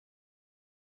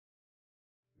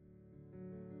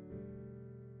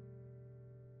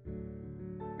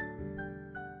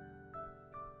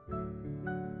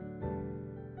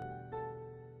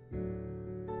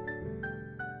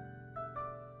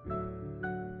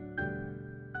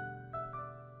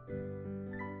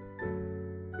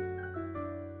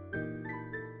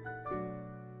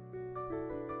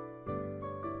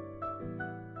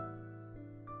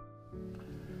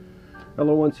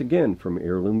Hello once again from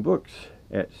Heirloom Books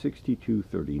at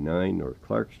 6239 North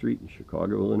Clark Street in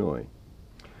Chicago, Illinois.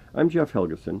 I'm Jeff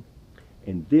Helgeson,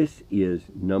 and this is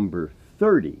number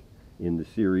 30 in the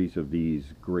series of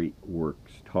these Great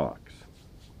Works talks.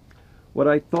 What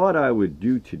I thought I would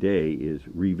do today is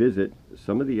revisit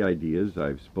some of the ideas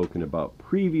I've spoken about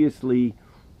previously,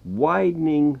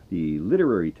 widening the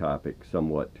literary topic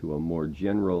somewhat to a more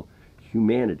general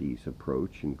humanities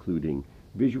approach, including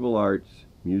visual arts,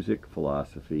 music,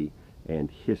 philosophy,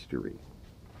 and history.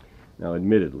 Now,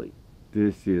 admittedly,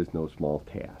 this is no small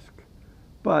task,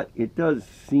 but it does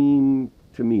seem,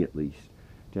 to me at least,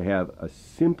 to have a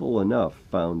simple enough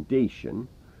foundation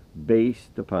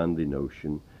based upon the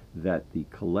notion that the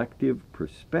collective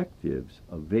perspectives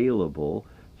available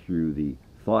through the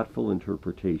thoughtful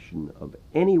interpretation of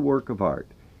any work of art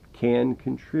can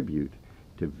contribute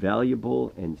to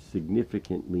valuable and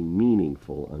significantly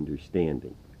meaningful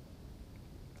understanding.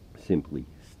 Simply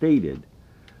stated,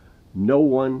 no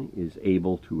one is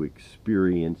able to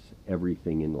experience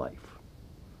everything in life,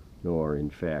 nor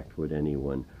in fact would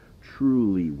anyone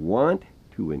truly want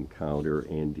to encounter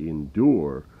and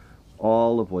endure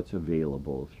all of what's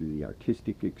available through the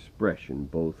artistic expression,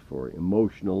 both for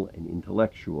emotional and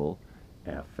intellectual,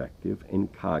 affective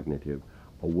and cognitive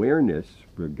awareness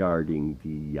regarding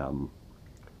the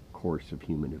course of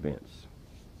human events.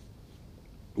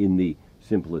 In the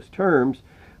simplest terms,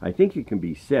 I think it can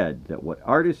be said that what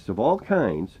artists of all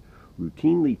kinds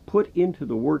routinely put into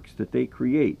the works that they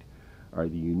create are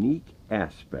the unique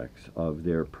aspects of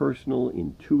their personal,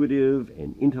 intuitive,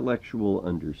 and intellectual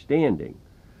understanding.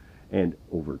 And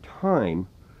over time,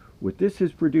 what this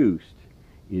has produced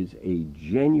is a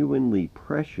genuinely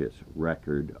precious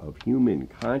record of human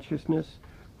consciousness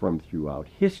from throughout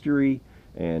history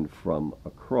and from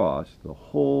across the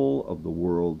whole of the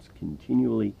world's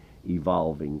continually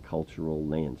evolving cultural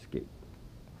landscape.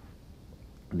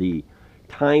 The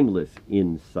timeless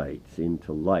insights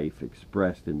into life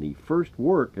expressed in the first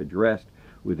work addressed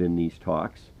within these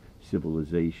talks,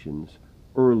 civilization's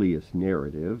earliest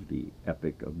narrative, the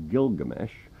Epic of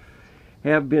Gilgamesh,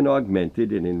 have been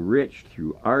augmented and enriched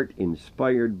through art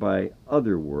inspired by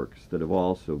other works that have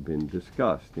also been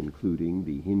discussed, including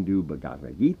the Hindu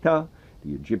Bhagavad Gita,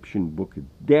 the Egyptian Book of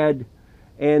Dead,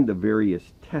 and the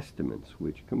various testaments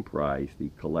which comprise the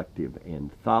collective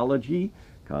anthology,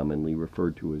 commonly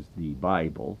referred to as the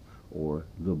Bible, or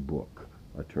the book,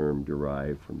 a term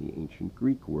derived from the ancient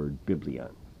Greek word biblion.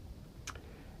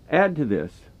 Add to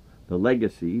this the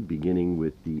legacy beginning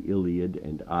with the Iliad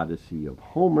and Odyssey of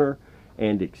Homer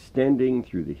and extending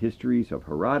through the histories of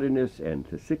Herodotus and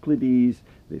Thucydides,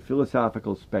 the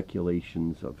philosophical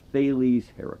speculations of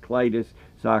Thales, Heraclitus,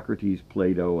 Socrates,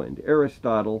 Plato, and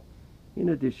Aristotle, in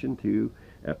addition to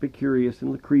Epicurus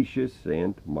and Lucretius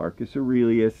and Marcus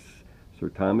Aurelius, Sir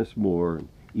Thomas More, and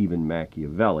even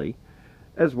Machiavelli,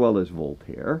 as well as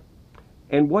Voltaire.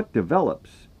 And what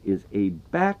develops is a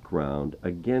background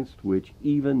against which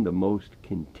even the most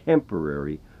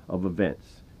contemporary of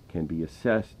events can be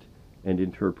assessed and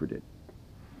interpreted.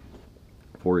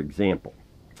 For example,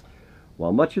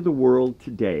 while much of the world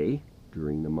today,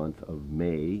 during the month of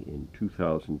May in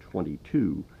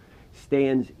 2022,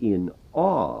 stands in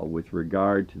awe with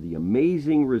regard to the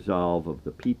amazing resolve of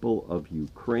the people of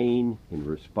Ukraine in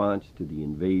response to the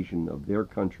invasion of their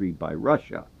country by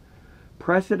Russia,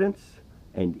 precedents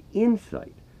and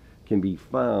insight can be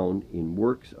found in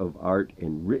works of art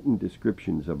and written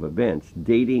descriptions of events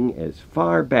dating as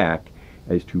far back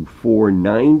as to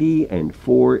 490 and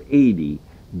 480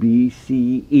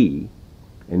 BCE,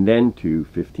 and then to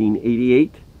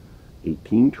 1588,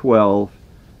 1812,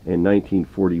 and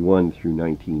 1941 through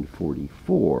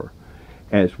 1944,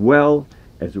 as well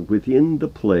as within the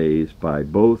plays by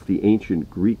both the ancient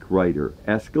Greek writer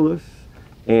Aeschylus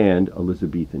and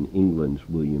Elizabethan England's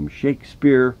William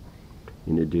Shakespeare,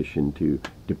 in addition to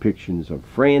depictions of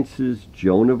France's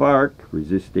Joan of Arc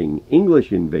resisting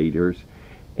English invaders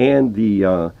and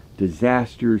the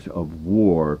disasters of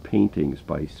war paintings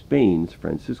by Spain's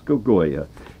Francisco Goya,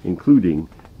 including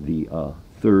the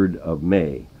 3rd of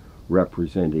May,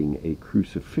 representing a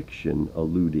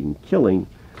crucifixion-alluding killing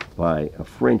by a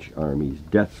French army's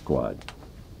death squad.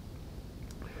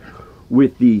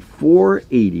 With the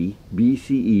 480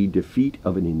 BCE defeat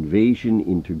of an invasion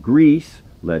into Greece,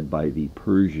 led by the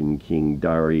Persian king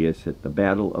Darius at the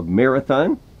Battle of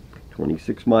Marathon,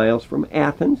 26 miles from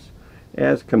Athens,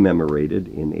 as commemorated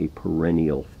in a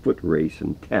perennial foot race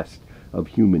and test of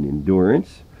human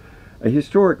endurance, a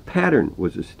historic pattern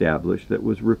was established that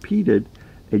was repeated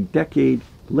a decade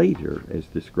later, as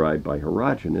described by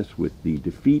Herodotus, with the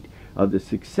defeat of the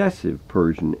successive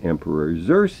Persian emperor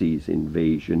Xerxes'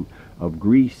 invasion of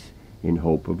Greece in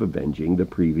hope of avenging the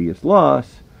previous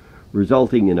loss,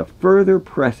 resulting in a further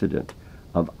precedent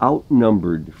of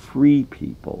outnumbered free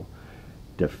people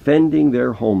defending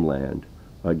their homeland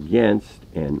against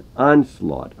an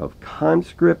onslaught of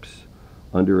conscripts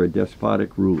under a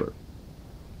despotic ruler.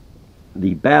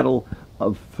 The Battle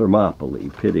of Thermopylae,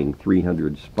 pitting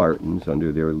 300 Spartans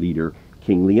under their leader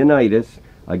King Leonidas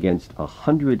against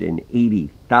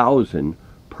 180,000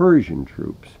 Persian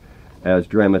troops, as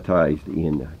dramatized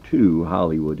in 2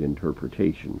 Hollywood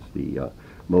interpretations, the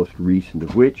most recent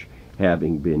of which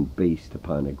having been based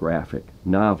upon a graphic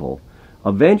novel,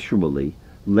 eventually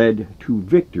led to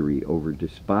victory over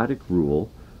despotic rule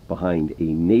behind a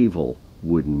naval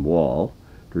wooden wall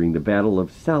during the Battle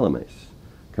of Salamis,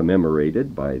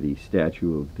 commemorated by the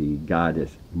statue of the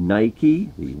goddess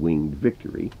Nike, the winged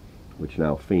victory, which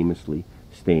now famously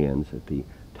stands at the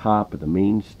top of the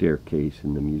main staircase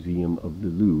in the Museum of the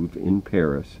Louvre in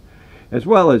Paris, as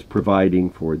well as providing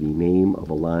for the name of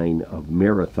a line of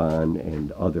marathon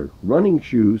and other running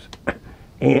shoes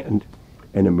and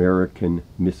an American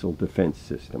missile defense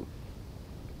system.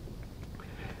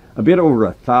 A bit over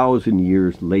 1,000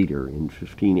 years later, in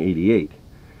 1588,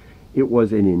 it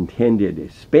was an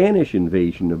intended Spanish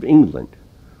invasion of England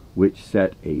which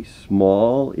set a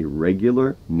small,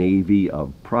 irregular navy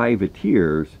of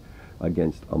privateers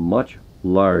against a much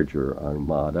larger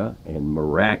armada and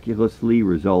miraculously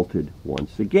resulted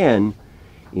once again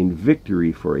in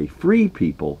victory for a free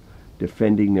people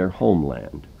defending their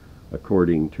homeland,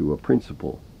 according to a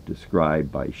principle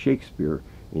described by Shakespeare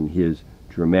in his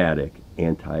dramatic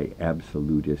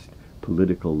anti-absolutist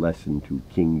political lesson to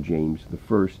King James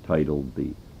I, titled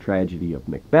The Tragedy of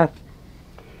Macbeth,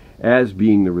 as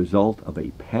being the result of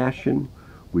a passion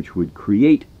which would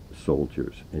create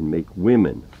soldiers and make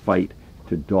women fight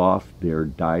to doff their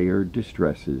dire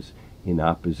distresses in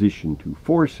opposition to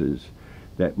forces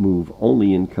that move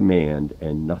only in command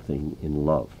and nothing in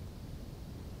love.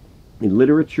 In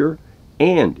literature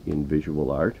and in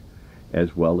visual art,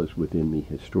 as well as within the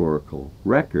historical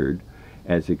record,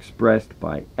 as expressed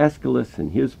by Aeschylus in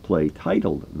his play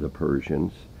titled The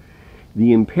Persians,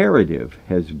 the imperative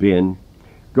has been,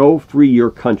 go free your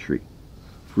country,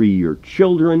 free your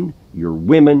children, your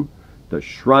women, the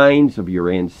shrines of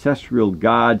your ancestral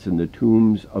gods and the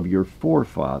tombs of your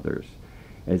forefathers,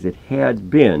 as it had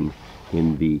been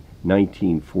in the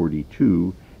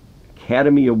 1942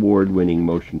 Academy Award-winning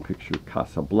motion picture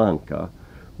Casablanca,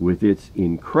 with its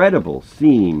incredible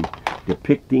scene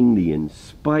depicting the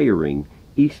inspiring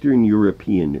Eastern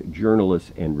European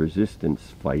journalist and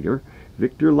resistance fighter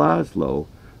Victor Laszlo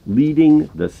leading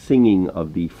the singing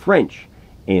of the French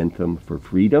anthem for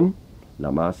freedom,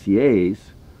 La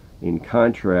Marseillaise, in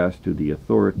contrast to the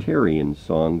authoritarian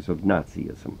songs of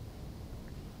Nazism.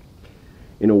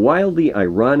 In a wildly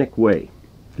ironic way,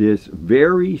 this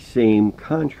very same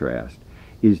contrast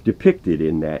is depicted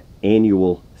in that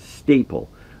annual staple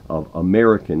of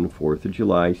American 4th of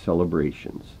July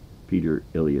celebrations, Peter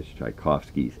Ilyich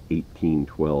Tchaikovsky's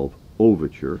 1812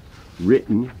 Overture,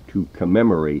 written to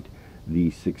commemorate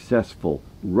the successful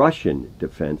Russian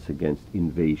defense against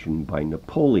invasion by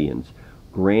Napoleon's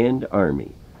Grand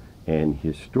Army, an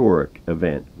historic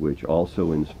event which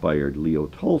also inspired Leo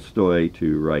Tolstoy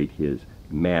to write his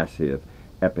massive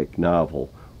epic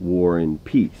novel, War and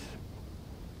Peace.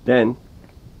 Then,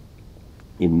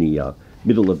 in the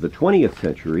middle of the 20th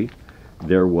century,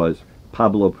 there was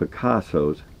Pablo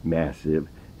Picasso's massive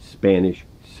Spanish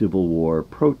Civil War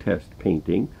protest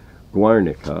painting,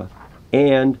 Guernica,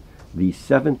 and the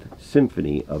Seventh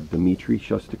Symphony of Dmitri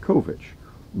Shostakovich,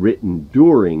 written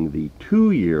during the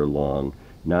 2-year-long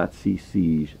Nazi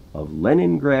siege of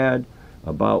Leningrad,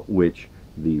 about which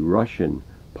the Russian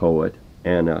poet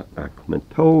Anna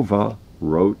Akhmatova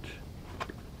wrote,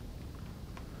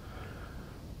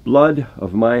 "Blood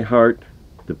of my heart,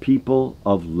 the people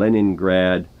of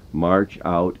Leningrad march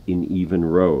out in even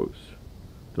rows,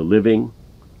 the living,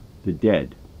 the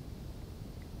dead.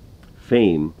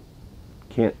 Fame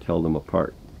can't tell them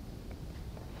apart."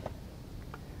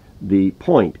 The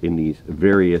point in these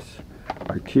various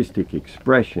artistic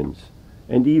expressions,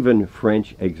 and even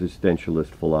French existentialist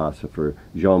philosopher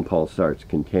Jean-Paul Sartre's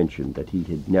contention that he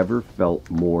had never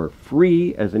felt more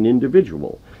free as an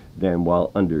individual than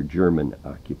while under German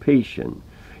occupation,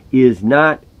 is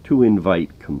not to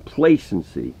invite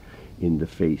complacency in the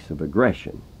face of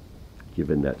aggression,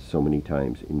 given that so many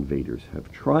times invaders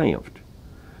have triumphed,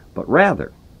 but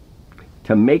rather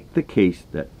to make the case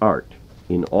that art,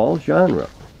 in all genres,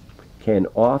 can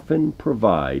often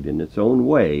provide, in its own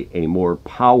way, a more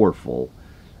powerful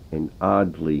and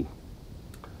oddly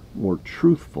more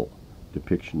truthful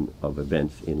depiction of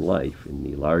events in life in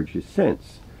the largest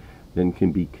sense than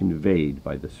can be conveyed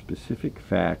by the specific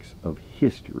facts of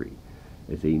history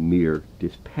as a mere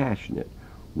dispassionate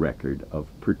record of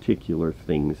particular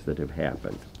things that have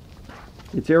happened.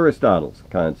 It's Aristotle's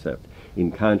concept,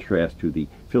 in contrast to the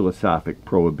philosophic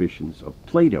prohibitions of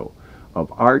Plato,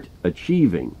 of art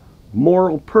achieving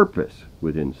moral purpose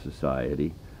within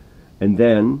society. And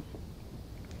then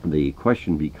the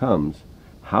question becomes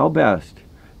how best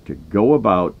to go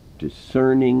about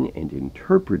discerning and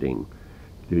interpreting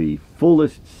the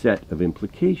fullest set of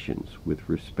implications with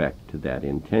respect to that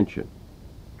intention.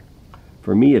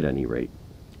 For me, at any rate,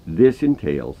 this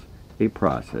entails a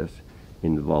process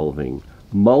involving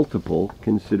multiple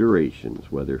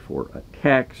considerations, whether for a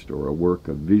text or a work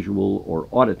of visual or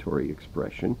auditory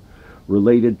expression,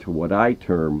 related to what I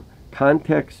term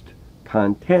context,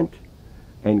 content,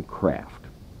 and craft.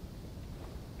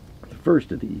 The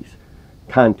first of these,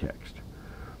 context,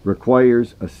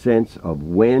 requires a sense of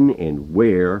when and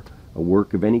where a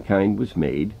work of any kind was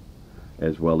made,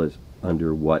 as well as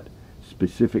under what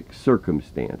specific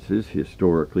circumstances,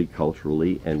 historically,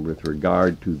 culturally, and with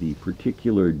regard to the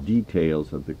particular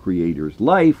details of the creator's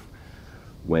life,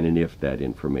 when and if that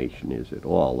information is at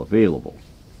all available.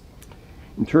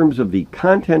 In terms of the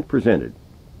content presented,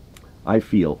 I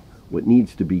feel what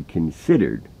needs to be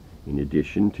considered, in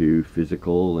addition to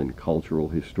physical and cultural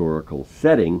historical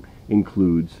setting,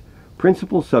 includes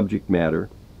principal subject matter,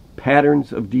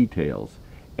 patterns of details,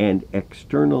 and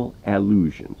external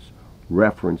allusions,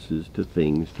 references to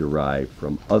things derived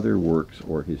from other works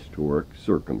or historic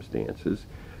circumstances,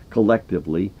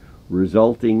 collectively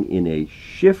resulting in a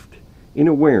shift in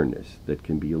awareness that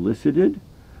can be elicited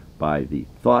by the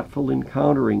thoughtful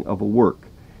encountering of a work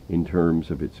in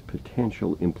terms of its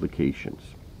potential implications.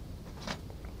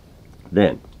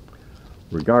 Then,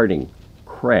 regarding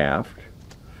craft,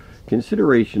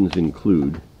 considerations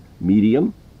include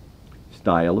medium,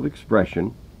 style of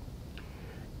expression,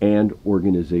 and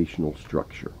organizational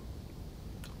structure.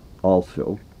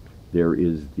 Also, there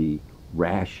is the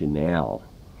rationale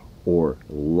or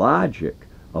logic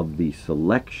of the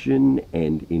selection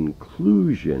and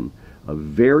inclusion of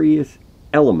various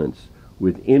elements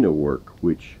within a work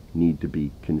which need to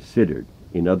be considered.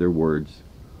 In other words,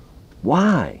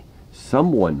 why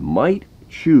someone might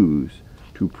choose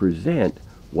to present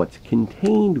what's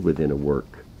contained within a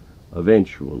work,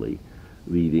 eventually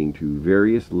leading to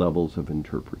various levels of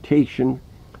interpretation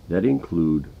that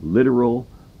include literal,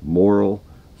 moral,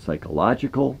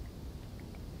 psychological,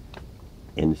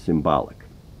 and symbolic.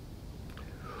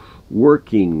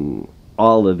 Working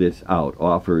all of this out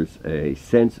offers a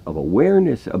sense of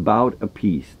awareness about a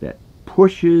piece that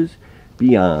pushes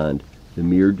beyond the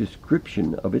mere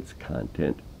description of its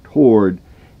content toward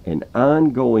an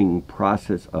ongoing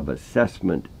process of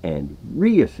assessment and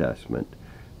reassessment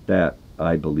that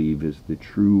I believe is the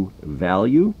true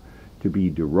value to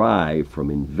be derived from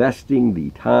investing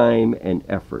the time and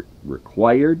effort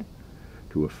required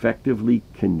to effectively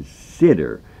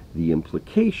consider the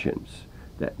implications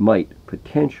that might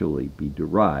potentially be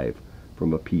derived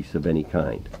from a piece of any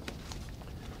kind.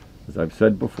 As I've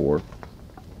said before,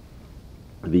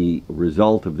 the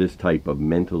result of this type of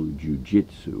mental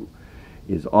jujitsu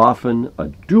is often a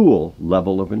dual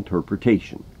level of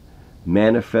interpretation,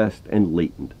 manifest and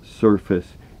latent,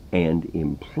 surface and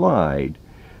implied,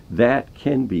 that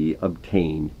can be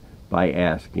obtained by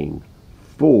asking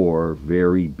four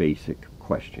very basic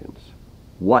questions.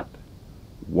 What,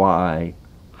 why,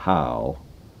 how,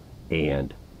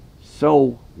 and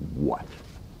so what?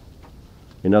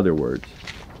 In other words,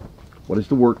 what does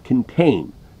the work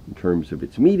contain in terms of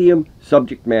its medium,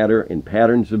 subject matter, and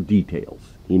patterns of details,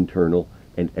 internal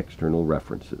and external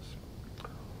references?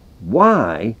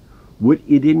 Why would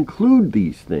it include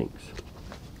these things?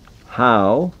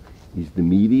 How is the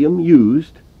medium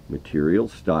used, material,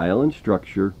 style, and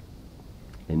structure?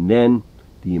 And then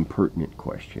the impertinent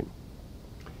question.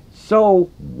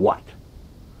 So what?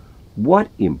 What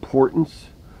importance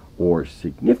or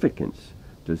significance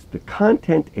does the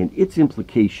content and its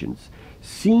implications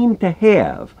seem to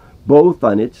have both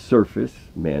on its surface,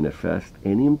 manifest,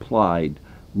 and implied,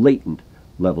 latent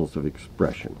levels of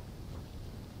expression?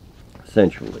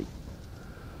 Essentially,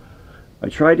 I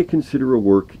try to consider a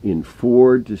work in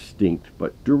four distinct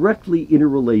but directly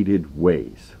interrelated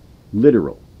ways.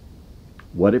 Literal,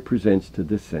 what it presents to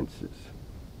the senses,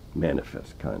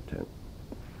 manifest content.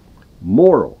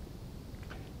 Moral,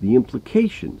 the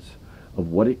implications of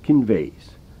what it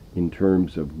conveys in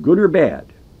terms of good or bad,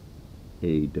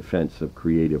 a defense of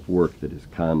creative work that has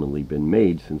commonly been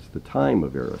made since the time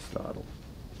of Aristotle.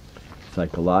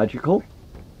 Psychological,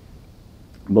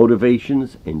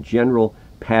 motivations and general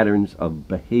patterns of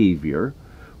behavior,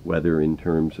 whether in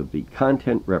terms of the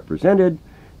content represented,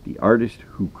 the artist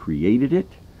who created it,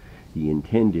 the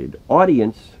intended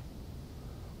audience,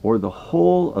 or the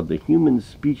whole of the human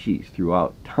species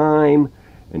throughout time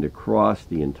and across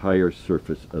the entire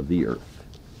surface of the earth.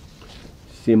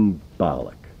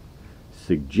 Symbolic,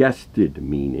 suggested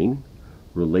meaning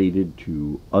related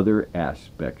to other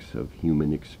aspects of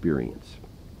human experience.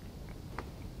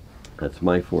 That's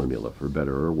my formula, for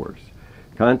better or worse.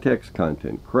 Context,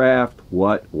 content, craft,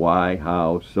 what, why,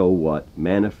 how, so what,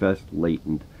 manifest,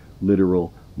 latent,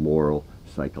 literal, moral,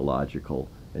 psychological,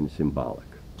 and symbolic.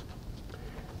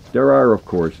 There are, of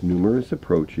course, numerous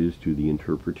approaches to the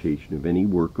interpretation of any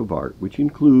work of art, which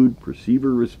include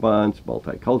perceiver response,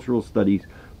 multicultural studies,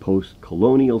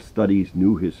 post-colonial studies,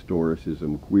 new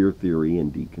historicism, queer theory,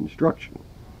 and deconstruction.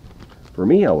 For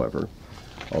me, however,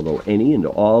 although any and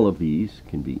all of these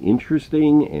can be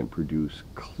interesting and produce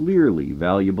clearly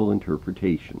valuable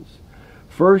interpretations,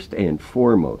 first and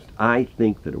foremost, I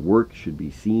think that a work should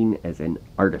be seen as an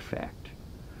artifact,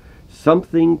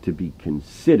 something to be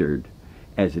considered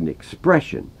as an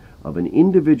expression of an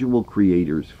individual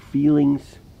creator's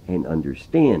feelings and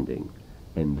understanding,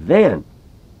 and then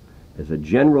as a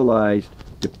generalized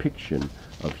depiction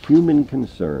of human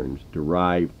concerns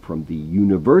derived from the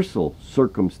universal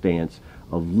circumstance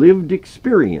of lived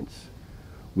experience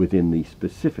within the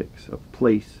specifics of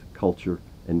place, culture,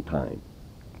 and time.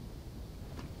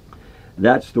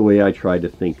 That's the way I try to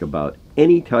think about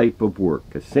any type of work,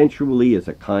 essentially as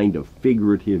a kind of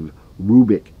figurative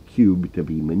Rubik cube to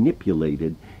be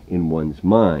manipulated in one's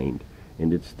mind.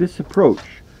 And it's this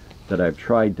approach that I've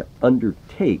tried to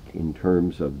undertake in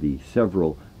terms of the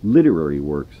several literary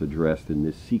works addressed in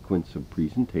this sequence of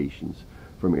presentations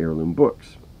from Heirloom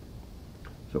Books.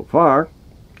 So far,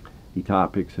 the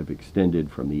topics have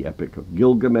extended from the Epic of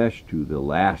Gilgamesh to the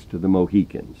Last of the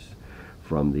Mohicans,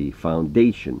 from the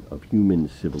foundation of human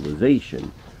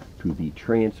civilization to the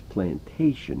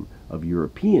transplantation of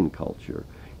European culture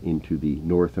into the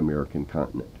North American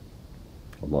continent.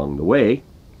 Along the way,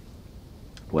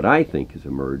 what I think has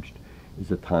emerged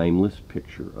is a timeless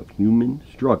picture of human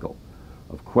struggle,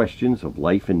 of questions of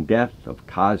life and death, of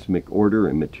cosmic order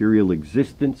and material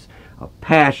existence, of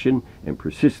passion and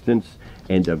persistence,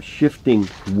 and of shifting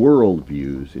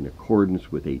worldviews in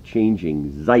accordance with a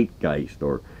changing zeitgeist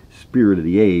or spirit of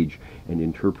the age, and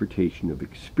interpretation of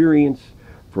experience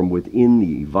from within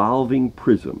the evolving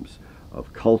prisms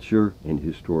of culture and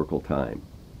historical time.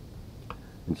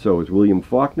 And so, as William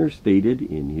Faulkner stated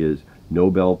in his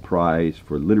Nobel Prize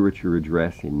for Literature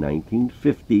address in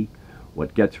 1950,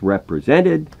 what gets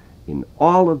represented in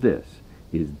all of this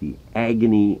is the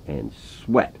agony and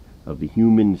sweat of the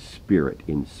human spirit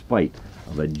in spite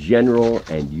of a general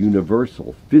and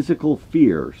universal physical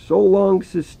fear so long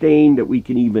sustained that we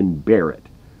can even bear it,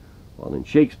 while in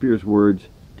Shakespeare's words,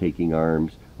 taking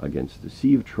arms against the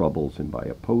sea of troubles and by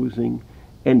opposing,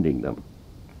 ending them.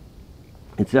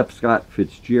 It's F. Scott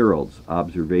Fitzgerald's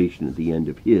observation at the end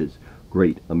of his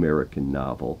great American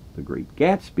novel, The Great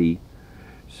Gatsby,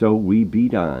 so we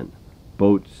beat on,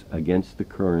 boats against the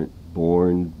current,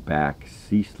 borne back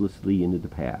ceaselessly into the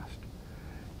past.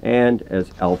 And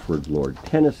as Alfred Lord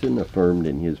Tennyson affirmed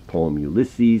in his poem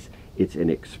Ulysses, it's an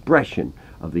expression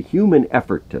of the human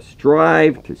effort to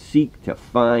strive, to seek, to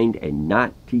find, and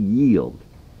not to yield.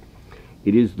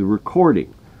 It is the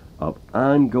recording of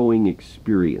ongoing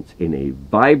experience in a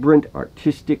vibrant,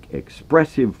 artistic,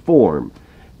 expressive form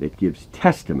that gives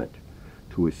testament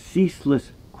to a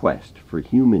ceaseless quest for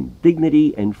human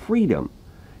dignity and freedom,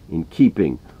 in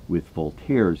keeping with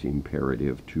Voltaire's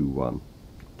imperative to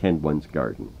tend one's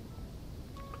garden.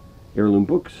 Heirloom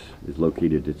Books is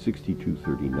located at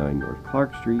 6239 North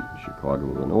Clark Street, Chicago,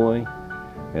 Illinois,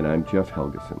 and I'm Jeff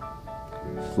Helgeson.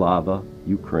 Slava,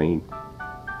 Ukraine,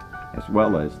 as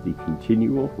well as the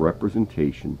continual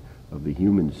representation of the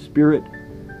human spirit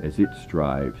as it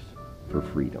strives for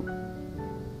freedom.